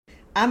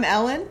I'm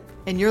Ellen,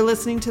 and you're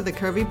listening to the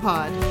Curvy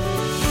Pod.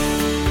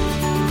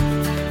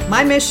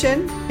 My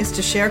mission is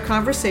to share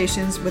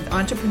conversations with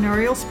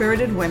entrepreneurial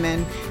spirited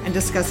women and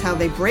discuss how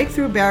they break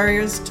through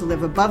barriers to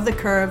live above the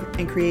curve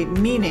and create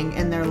meaning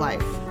in their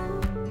life.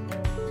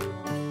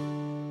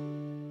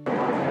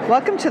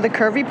 Welcome to the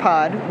Curvy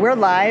Pod. We're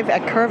live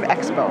at Curve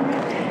Expo.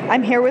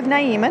 I'm here with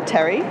Niamah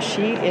Terry.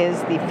 She is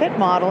the fit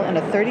model in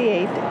a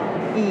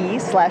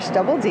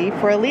 38E/DD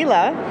for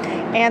Alila,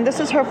 and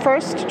this is her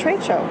first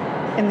trade show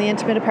in the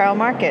intimate apparel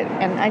market.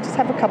 And I just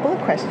have a couple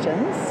of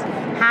questions.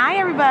 Hi,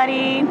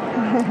 everybody.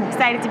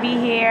 Excited to be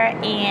here,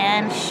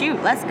 and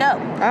shoot, let's go.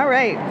 All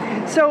right.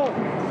 So,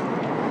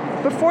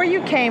 before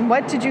you came,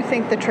 what did you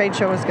think the trade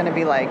show was going to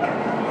be like?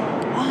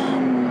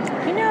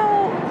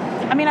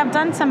 I've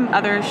done some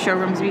other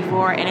showrooms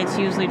before, and it's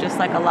usually just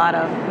like a lot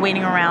of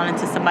waiting around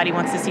until somebody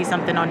wants to see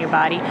something on your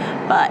body.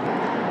 But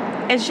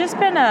it's just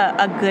been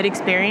a good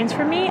experience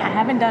for me. I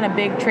haven't done a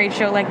big trade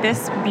show like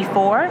this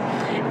before,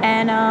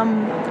 and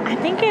I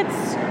think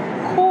it's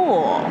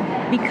cool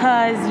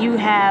because you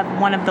have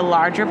one of the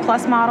larger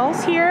Plus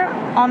models here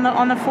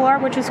on the floor,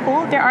 which is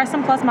cool. There are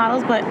some Plus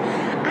models, but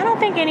I don't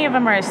think any of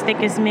them are as thick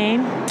as me.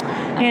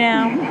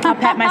 I'll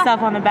pat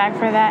myself on the back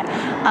for that.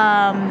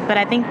 But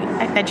I think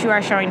that you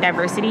are showing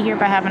diversity here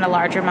by having a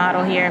larger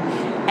model here,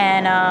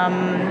 and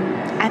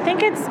I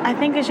think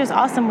it's just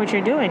awesome what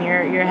you're doing.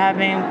 You're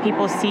having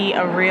people see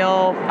a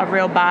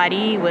real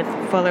body with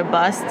fuller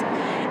bust.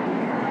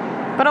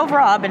 But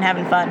overall, I've been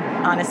having fun,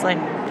 honestly,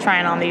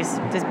 trying on these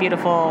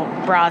beautiful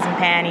bras and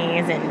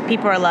panties, and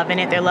people are loving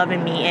it. They're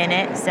loving me in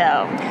it,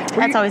 so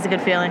that's always a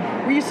good feeling.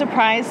 Were you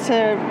surprised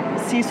to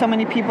see so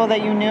many people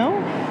that you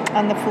knew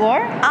on the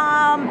floor?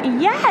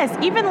 Yes,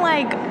 even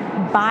like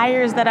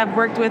buyers that I've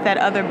worked with at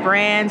other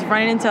brands,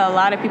 running into a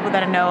lot of people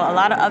that I know, a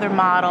lot of other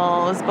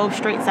models, both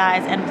straight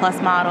size and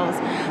Plus models.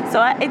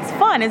 So it's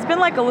fun. It's been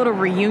like a little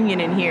reunion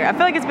in here. I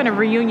feel like it's been a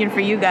reunion for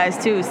you guys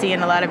too,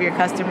 seeing a lot of your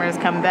customers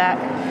come back.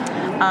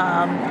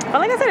 But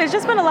like I said, it's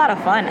just been a lot of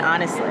fun,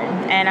 honestly.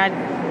 And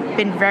I've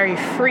been very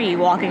free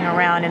walking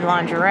around in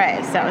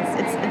lingerie, so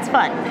it's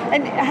fun.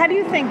 And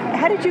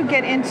how did you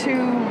get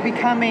into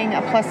becoming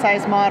a plus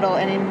size model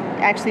and in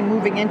actually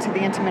moving into the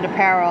intimate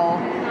apparel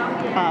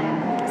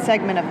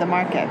segment of the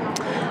market?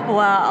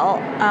 Well,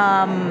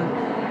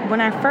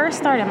 when I first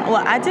started,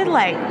 I did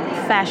like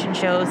fashion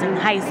shows in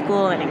high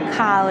school and in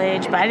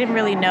college, but I didn't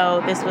really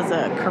know this was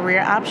a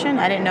career option.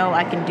 I didn't know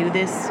I can do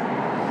this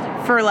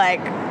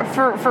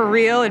for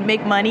real and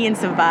make money and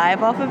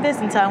survive off of this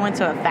until I went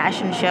to a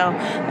fashion show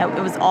that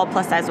it was all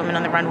plus size women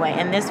on the runway.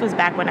 And this was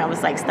back when I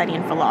was like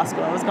studying for law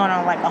school. I was going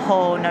on like a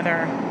whole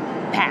nother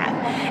path.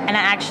 And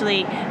I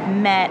actually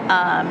met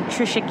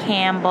Trisha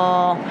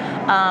Campbell.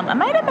 I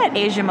might have met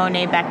Asia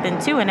Monet back then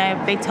too, and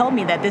they told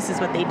me that this is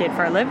what they did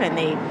for a living.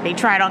 They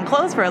tried on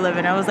clothes for a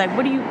living. I was like,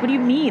 what do you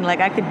mean? Like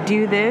I could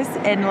do this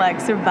and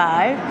like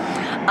survive?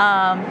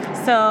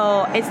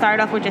 So it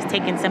started off with just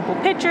taking simple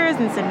pictures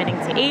and submitting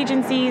to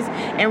agencies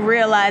and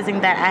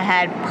realizing that I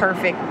had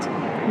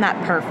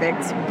not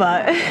perfect,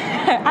 but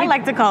I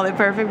like to call it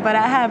perfect, but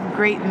I have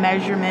great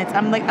measurements.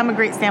 I'm a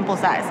great sample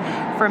size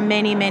for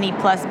many, many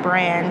plus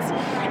brands.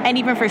 And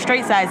even for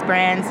straight size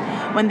brands,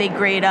 when they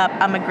grade up,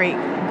 I'm a great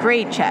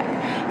grade check.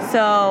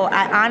 So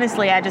I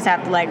just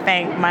have to like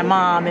thank my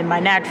mom and my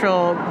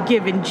natural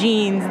given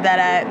genes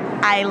that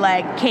I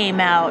like came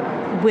out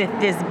with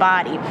this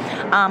body.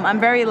 I'm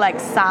very like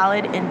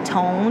solid and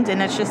toned,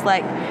 and it's just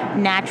like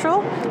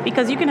natural,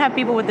 because you can have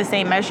people with the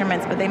same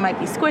measurements, but they might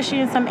be squishy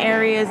in some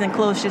areas and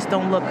clothes just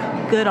don't look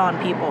good on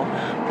people.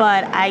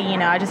 But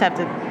I just have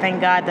to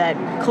thank God that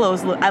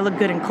I look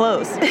good in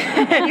clothes.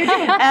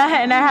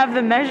 And I have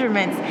the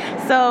measurements.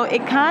 So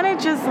it kind of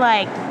just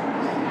like,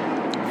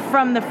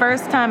 from the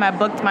first time I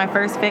booked my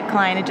first fit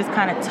client, it just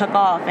kind of took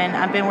off, and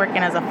I've been working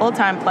as a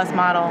full-time plus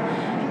model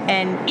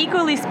and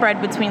equally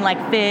spread between like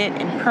fit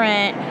and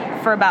print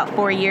for about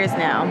 4 years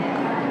now.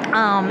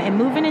 And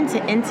moving into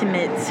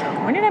intimates,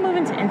 when did I move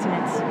into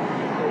intimates?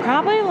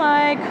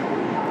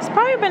 It's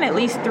probably been at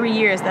least 3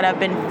 years that I've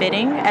been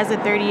fitting as a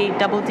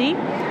 38DD.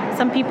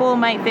 Some people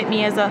might fit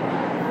me as a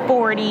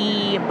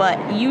 40, but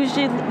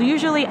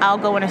usually I'll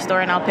go in a store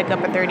and I'll pick up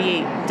a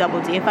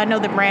 38DD. If I know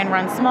the brand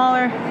runs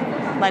smaller,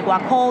 like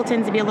Wacol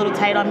tends to be a little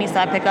tight on me, so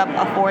I pick up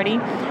a 40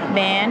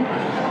 band.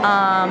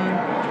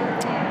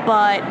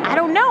 But I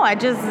don't know. I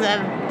just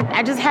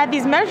had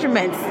these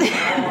measurements.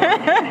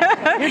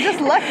 You're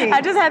just lucky. I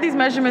just had these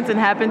measurements and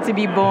happened to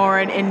be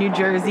born in New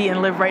Jersey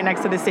and live right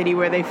next to the city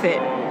where they fit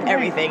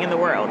everything in the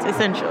world,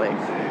 essentially.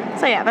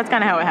 So yeah, that's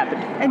kind of how it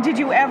happened. And did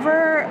you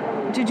ever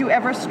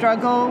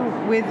struggle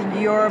with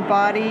your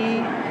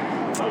body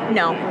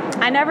No,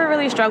 I never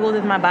really struggled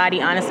with my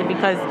body, honestly,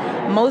 because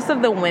most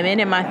of the women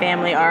in my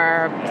family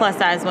are plus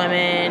size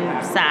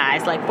women,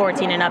 size like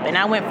 14 and up. And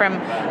I went from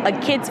a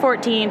kid's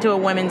 14 to a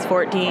women's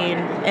 14.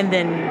 And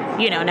then,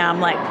 now I'm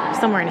like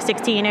somewhere in a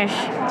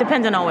 16-ish,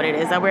 depending on what it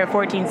is. I wear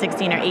 14,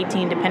 16, or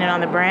 18, depending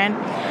on the brand.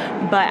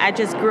 But I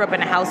just grew up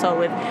in a household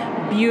with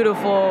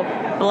beautiful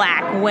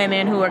black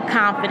women who are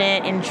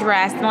confident and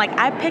dressed. And like,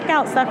 I pick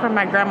out stuff from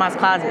my grandma's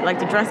closet. Like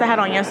the dress I had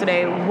on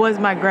yesterday was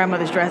my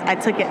grandmother's dress. I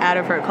took it out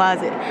of her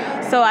closet.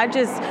 So I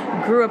just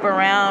grew up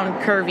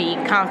around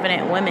curvy,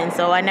 confident women.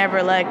 So I never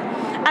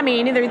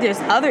either there's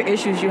other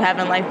issues you have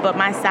in life, but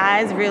my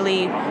size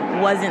really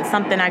wasn't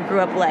something I grew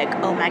up like,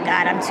 oh my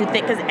God, I'm too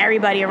thick, because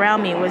everybody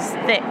around me was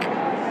thick.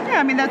 Yeah,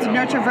 I mean, that's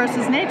nurture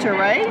versus nature,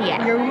 right?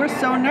 Yeah. You were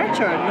so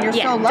nurtured. You're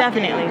so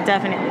lucky.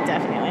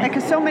 Definitely.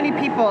 Because so many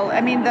people,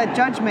 I mean, the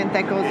judgment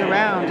that goes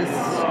around is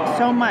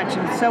so much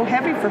and so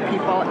heavy for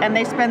people, and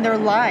they spend their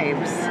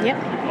lives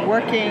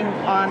working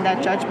on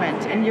that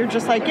judgment. And you're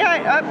just like,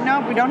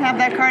 no, we don't have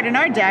that card in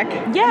our deck.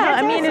 Yeah,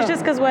 I mean, it's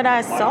just because what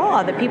I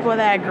saw, the people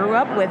that I grew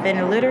up with,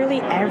 and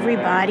literally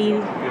everybody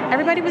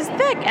was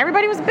thick.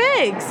 Everybody was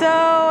big.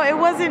 So it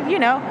wasn't,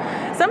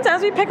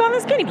 sometimes we pick on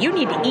the skinny. You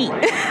need to eat.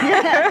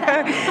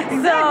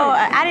 Exactly. So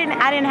I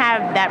didn't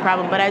have that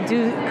problem, but I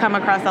do come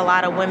across a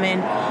lot of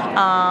women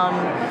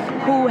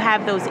who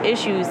have those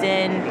issues,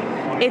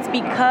 and it's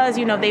because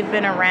they've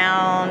been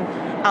around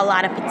a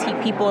lot of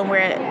petite people, and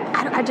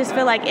I just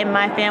feel like in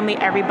my family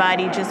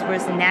everybody just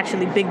was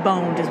naturally big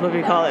boned, is what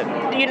we call it,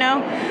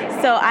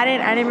 So I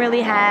didn't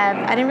really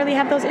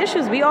have those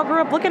issues. We all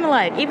grew up looking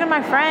alike. Even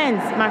my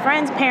friends'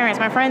 parents,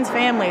 my friends'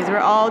 families, we're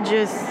all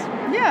just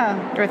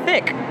they're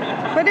thick.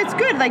 But it's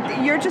good.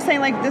 Like, you're just saying,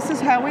 like, this is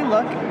how we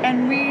look,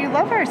 and we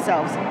love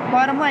ourselves.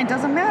 Bottom line,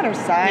 doesn't matter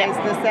size,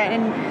 this, that,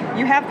 and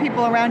you have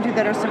people around you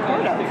that are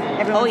supportive.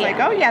 Everyone's like,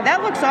 oh yeah,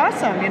 that looks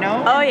awesome,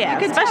 Oh yeah,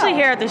 especially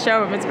here at the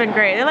showroom, it's been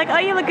great. They're like, oh,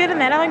 you look good in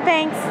that. I'm like,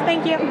 thanks,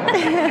 thank you.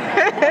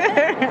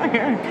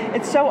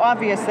 It's so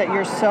obvious that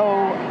you're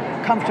so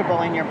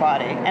comfortable in your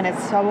body, and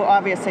it's so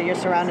obvious that you're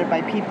surrounded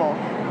by people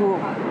who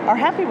are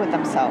happy with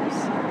themselves.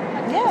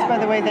 Yeah. Just by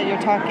the way that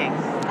you're talking.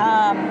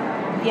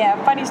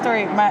 Yeah, funny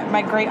story.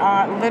 My great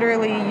aunt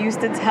literally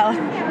used to tell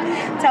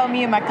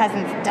me and my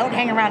cousins, don't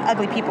hang around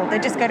ugly people. They're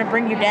just gonna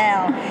bring you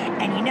down.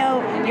 And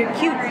you're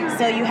cute,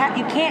 so you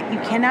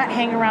cannot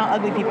hang around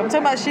ugly people. I'm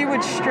talking about, she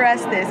would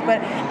stress this, but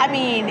I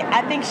mean,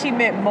 I think she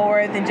meant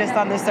more than just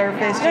on the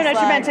surface. No,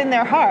 she meant in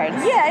their hearts.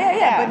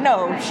 Yeah. But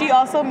no, she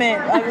also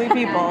meant ugly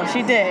people.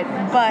 She did.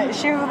 But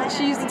she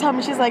used to tell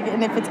me, she's like,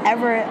 and if it's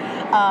ever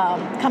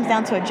comes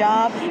down to a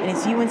job and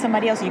it's you and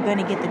somebody else, you're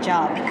gonna get the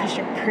job because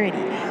you're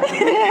pretty.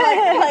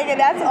 And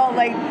that's all,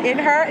 like, in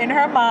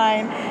her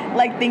mind,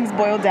 like, things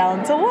boil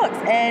down to looks.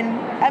 And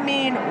I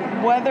mean,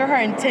 whether her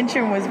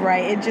intention was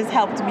right, it just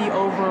helped me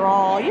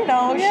overall,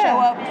 show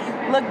up,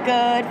 look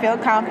good, feel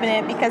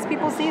confident, because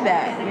people see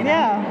that.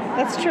 Yeah,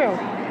 that's true.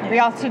 We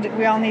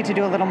all need to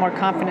do a little more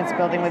confidence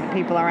building with the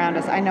people around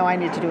us. I know I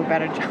need to do a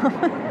better job.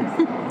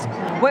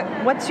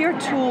 What's your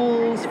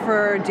tools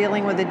for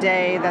dealing with a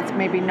day that's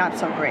maybe not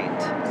so great?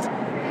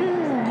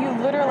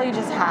 Literally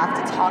just have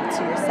to talk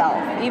to yourself,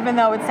 even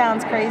though it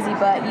sounds crazy,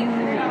 but you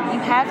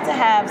have to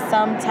have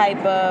some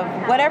type of,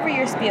 whatever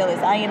your spiel is.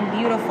 I am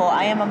beautiful,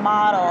 I am a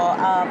model,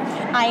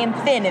 I am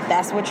thin, if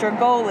that's what your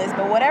goal is,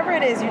 but whatever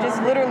it is, you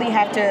just literally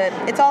have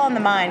to, it's all in the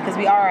mind, because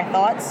we are our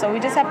thoughts, so we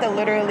just have to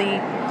literally,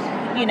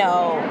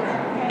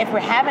 if we're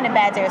having a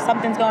bad day or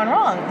something's going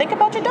wrong, think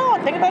about your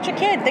dog, think about your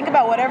kid, think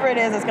about whatever it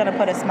is that's going to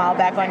put a smile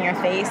back on your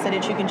face so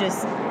that you can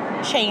just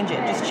change it,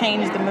 just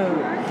change the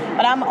mood.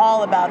 But I'm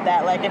all about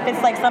that. Like, if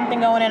it's like something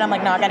going in, I'm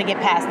like, no, I got to get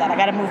past that. I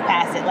got to move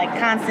past it. Like,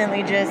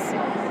 constantly just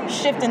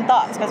shifting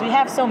thoughts, because we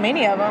have so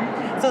many of them.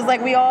 So it's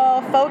like we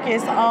all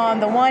focus on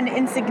the one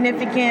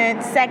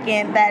insignificant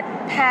second that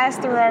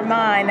passed through our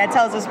mind that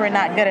tells us we're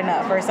not good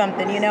enough or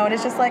something, and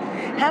it's just like,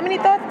 how many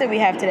thoughts did we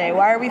have today?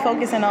 Why are we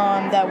focusing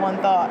on that one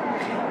thought?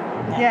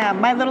 Yeah,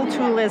 my little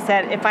tool is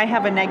that if I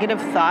have a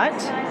negative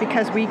thought,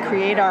 because we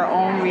create our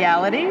own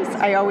realities,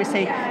 I always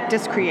say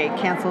discreate,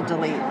 cancel,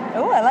 delete.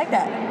 Oh, I like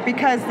that.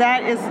 Because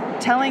that is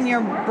telling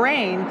your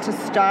brain to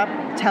stop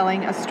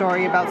telling a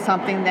story about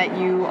something that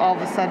you all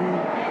of a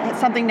sudden,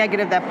 something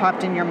negative that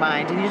popped in your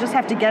mind. And you just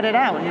have to get it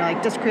out. And you're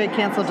like, discreate,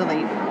 cancel,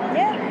 delete.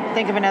 Yeah.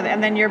 Think of another,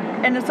 and then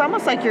and it's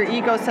almost like your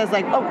ego says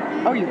like,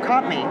 oh, you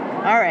caught me.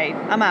 All right,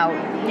 I'm out.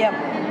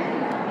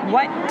 Yep.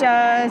 What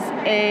does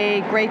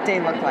a great day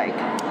look like?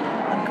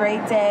 A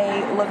great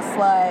day looks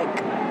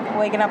like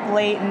waking up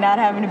late and not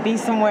having to be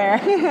somewhere.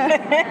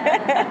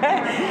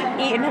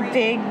 Eating a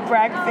big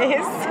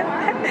breakfast.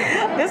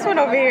 This one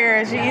over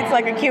here, she eats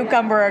like a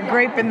cucumber or a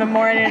grape in the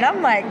morning. And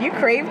I'm like, you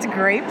craved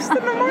grapes in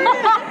the morning?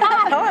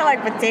 I want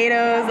like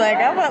potatoes. Like,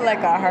 I want like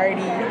a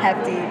hearty,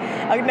 hefty.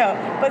 No,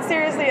 but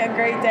seriously, a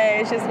great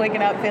day is just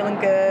waking up feeling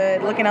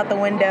good, looking out the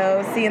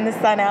window, seeing the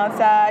sun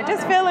outside,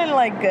 just feeling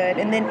like good.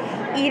 And then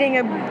eating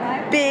a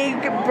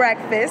big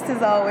breakfast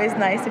is always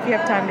nice if you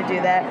have time to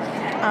do that.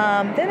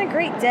 Then a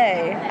great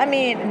day. I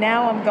mean,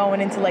 now I'm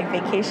going into like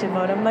vacation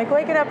mode. I'm like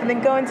waking up and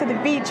then going to the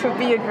beach would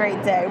be a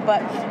great day.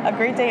 But a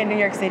great day in New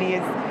York City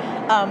is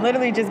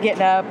literally just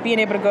getting up, being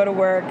able to go to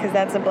work, because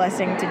that's a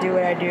blessing to do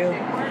what I do,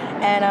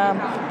 and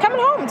coming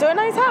home to a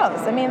nice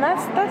house. I mean,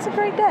 that's a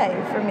great day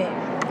for me.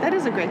 That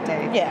is a great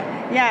day.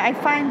 Yeah. Yeah, I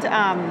find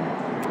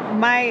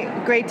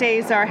my great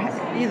days are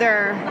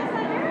either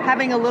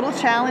having a little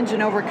challenge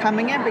and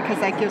overcoming it, because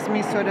that gives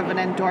me sort of an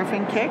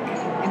endorphin kick,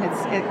 and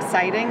it's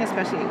exciting,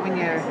 especially when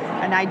you're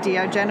an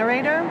idea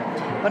generator.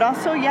 But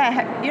also,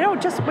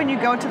 just when you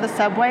go to the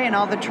subway and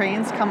all the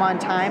trains come on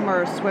time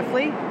or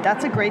swiftly,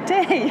 that's a great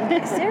day.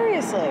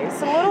 Seriously.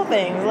 Some little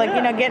things, like,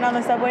 getting on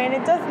the subway and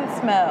it doesn't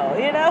smell,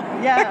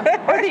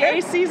 Yeah. Or the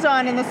AC's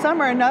on in the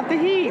summer and not the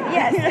heat.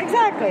 Yes,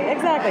 exactly.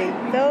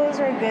 Those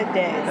are good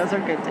days. Those are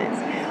good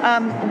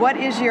days. What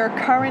is your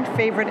current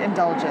favorite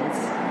indulgence?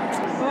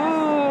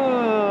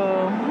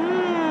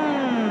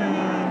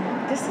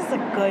 This is a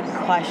good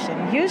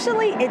question.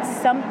 Usually it's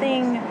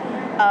something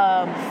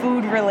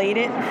food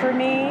related for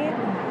me,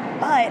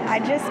 but I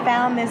just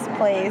found this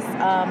place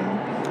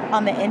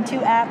on the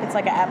Into app. It's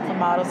like an app for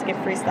models to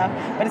get free stuff,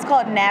 but it's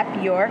called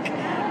Nap York.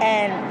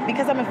 And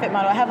because I'm a fit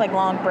model, I have like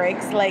long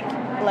breaks, like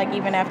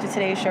even after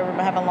today's showroom,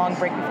 I have a long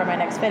break before my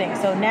next fitting.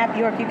 So Nap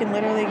York, you can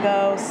literally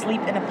go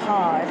sleep in a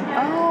pod.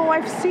 Oh,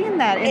 I've seen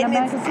that in a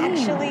magazine.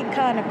 It's actually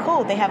kind of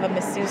cool. They have a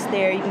masseuse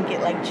there. You can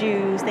get like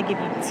juice. They give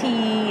you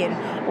tea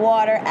and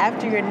water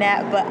after your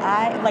nap.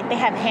 But they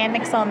have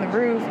hammocks on the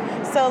roof.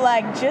 So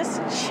like just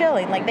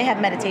chilling. Like they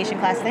have meditation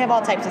classes. They have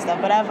all types of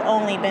stuff. But I've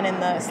only been in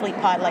the sleep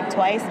pod like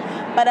twice.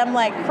 But I'm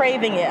like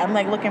craving it. I'm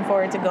like looking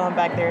forward to going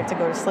back there to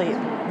go to sleep.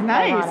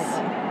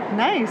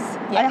 Nice.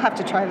 Yeah. I have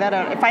to try that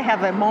out. If I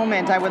have a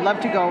moment, I would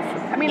love to go.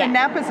 A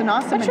nap is an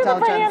awesome indulgence. But you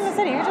live right here in the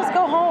city. You just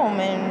go home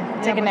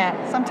and take a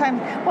nap. Sometimes,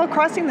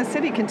 crossing the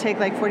city can take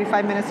like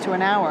 45 minutes to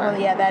an hour.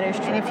 Well, yeah, that is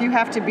true. And if you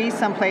have to be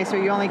someplace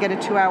or you only get a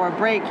 2-hour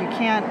break, you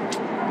can't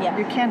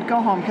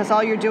go home, because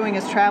all you're doing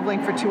is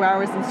traveling for 2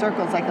 hours in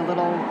circles like a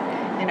little,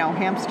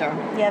 hamster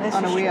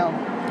on a wheel.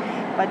 True.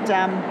 But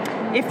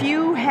if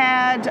you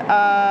had,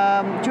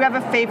 do you have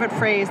a favorite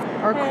phrase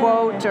or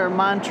quote or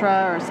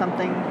mantra or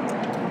something?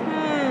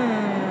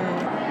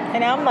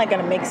 And I'm like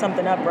going to make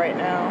something up right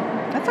now.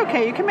 That's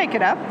okay. You can make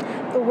it up.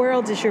 The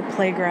world is your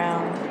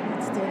playground.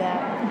 Let's do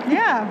that.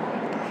 Yeah.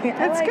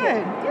 That's good.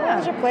 Yeah. The world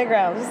is your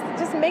playground.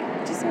 Just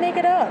make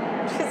it up.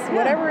 Just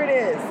whatever it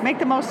is. Make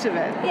the most of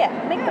it. Yeah.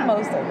 Make the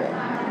most of it.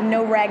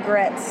 No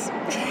regrets.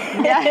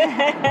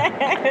 Yeah.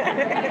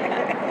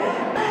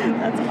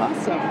 That's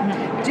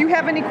awesome. Do you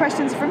have any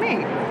questions for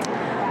me?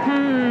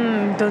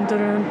 Dun, dun,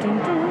 dun, dun,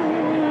 dun.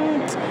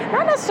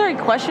 Not necessarily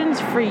questions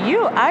for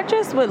you. I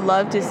just would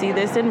love to see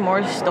this in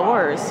more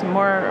stores,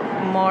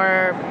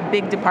 more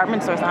big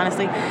department stores,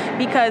 honestly.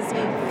 Because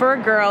for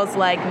girls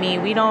like me,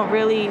 we don't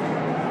really,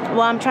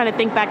 I'm trying to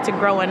think back to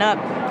growing up.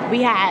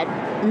 We had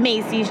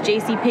Macys,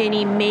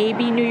 JCPenny,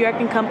 maybe New York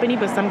 & Company,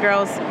 but some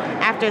girls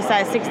after a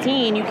size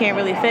 16, you can't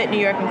really fit New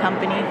York &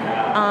 Company.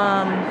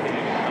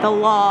 The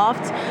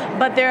Loft.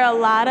 But there are a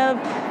lot of,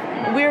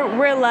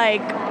 we're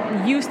like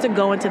used to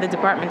going to the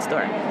department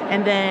store.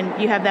 And then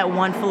you have that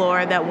one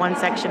floor, that one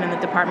section in the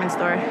department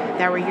store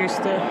that we're used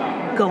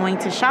to going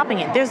to shopping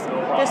in. There's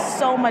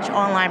so much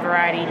online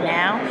variety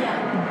now,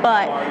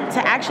 but to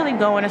actually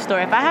go in a store,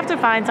 if I have to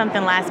find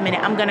something last minute,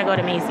 I'm gonna go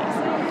to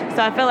Macys.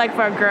 So I feel like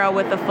for a girl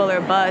with a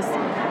fuller bust,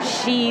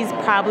 she's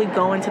probably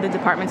going to the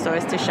department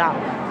stores to shop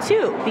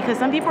too, because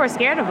some people are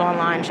scared of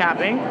online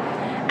shopping.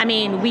 I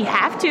mean, we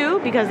have to,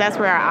 because that's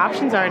where our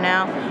options are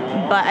now,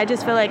 but I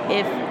just feel like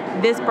if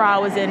this bra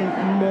was in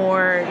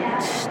more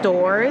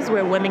stores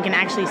where women can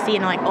actually see it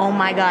and like, oh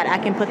my God, I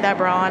can put that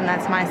bra on,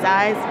 that's my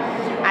size.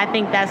 I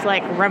think that's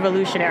like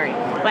revolutionary.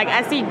 Like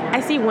I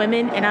see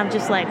women and I'm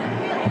just like,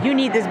 you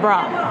need this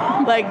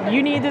bra. Like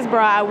you need this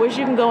bra. I wish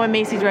you can go in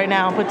Macys right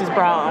now and put this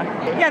bra on.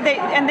 Yeah,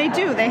 they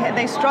do.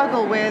 They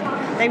struggle with,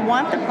 they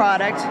want the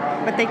product,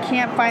 but they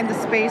can't find the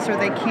space, or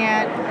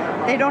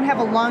they don't have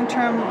a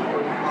long-term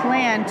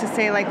plan to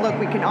say, like, look,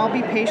 we can all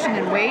be patient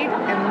and wait,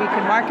 and we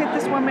can market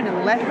this woman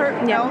and let her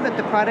know that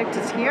the product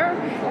is here,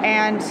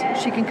 and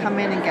she can come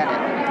in and get it.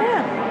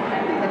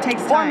 Yeah. It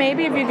takes time. Or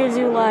maybe if you could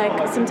do,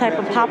 like, some type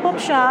of pop-up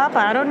shop,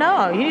 I don't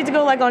know. You need to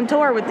go, like, on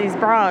tour with these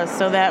bras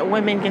so that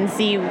women can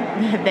see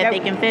that they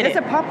can fit it.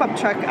 There's a pop-up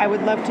truck I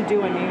would love to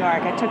do in New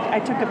York. I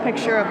took a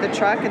picture of the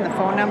truck and the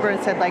phone number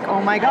and said, like,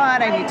 oh my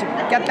God, I need to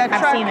get that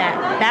truck. I've seen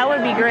that. That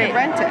would be great. You could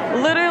rent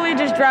it. Literally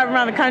just drive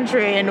around the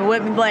country and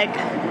with, like,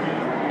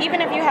 even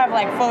if you have,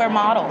 like, fuller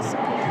models,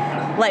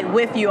 like,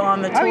 with you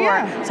on the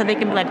tour, so they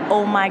can be like,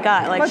 oh my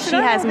God, like, she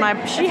has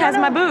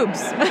my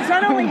boobs. It's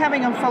not only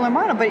having a fuller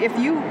model, but if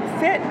you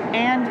fit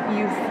and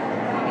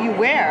you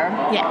wear,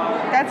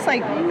 that's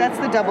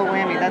the double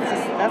whammy.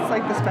 That's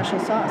like the special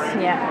sauce.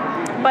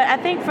 Yeah. But I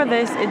think for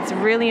this, it's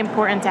really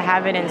important to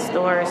have it in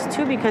stores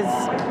too, because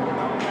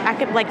I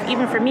could, like,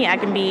 even for me, I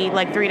can be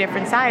like 3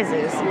 different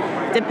sizes,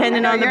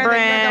 depending on the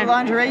brand. You're the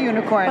lingerie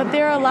unicorn. But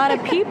there are a lot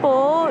of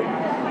people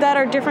that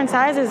are different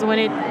sizes when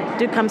it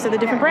it comes to the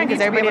different brand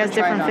because everybody has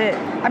different fit.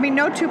 I mean,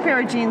 no two pair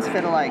of jeans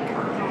fit alike.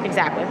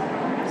 Exactly.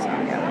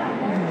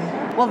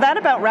 Well, that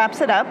about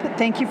wraps it up.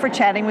 Thank you for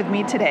chatting with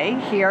me today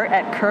here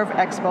at Curve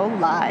Expo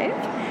Live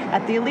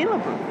at the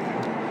Alila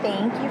booth.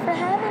 Thank you for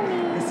having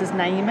me. This is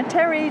Niamah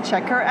Terry.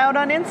 Check her out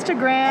on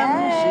Instagram.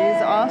 Hey.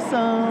 She's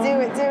awesome. Do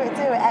it.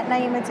 At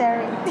Niamah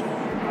Terry.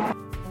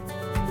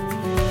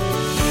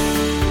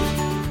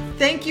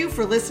 Thank you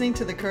for listening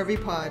to the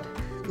Curvy Pod.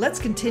 Let's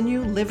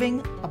continue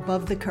living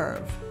above the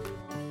curve.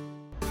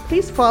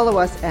 Please follow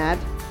us at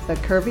the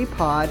Curvy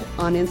Pod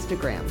on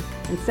Instagram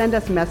and send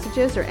us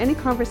messages or any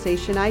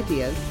conversation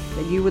ideas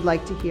that you would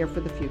like to hear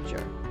for the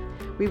future.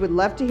 We would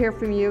love to hear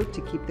from you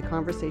to keep the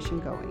conversation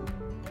going.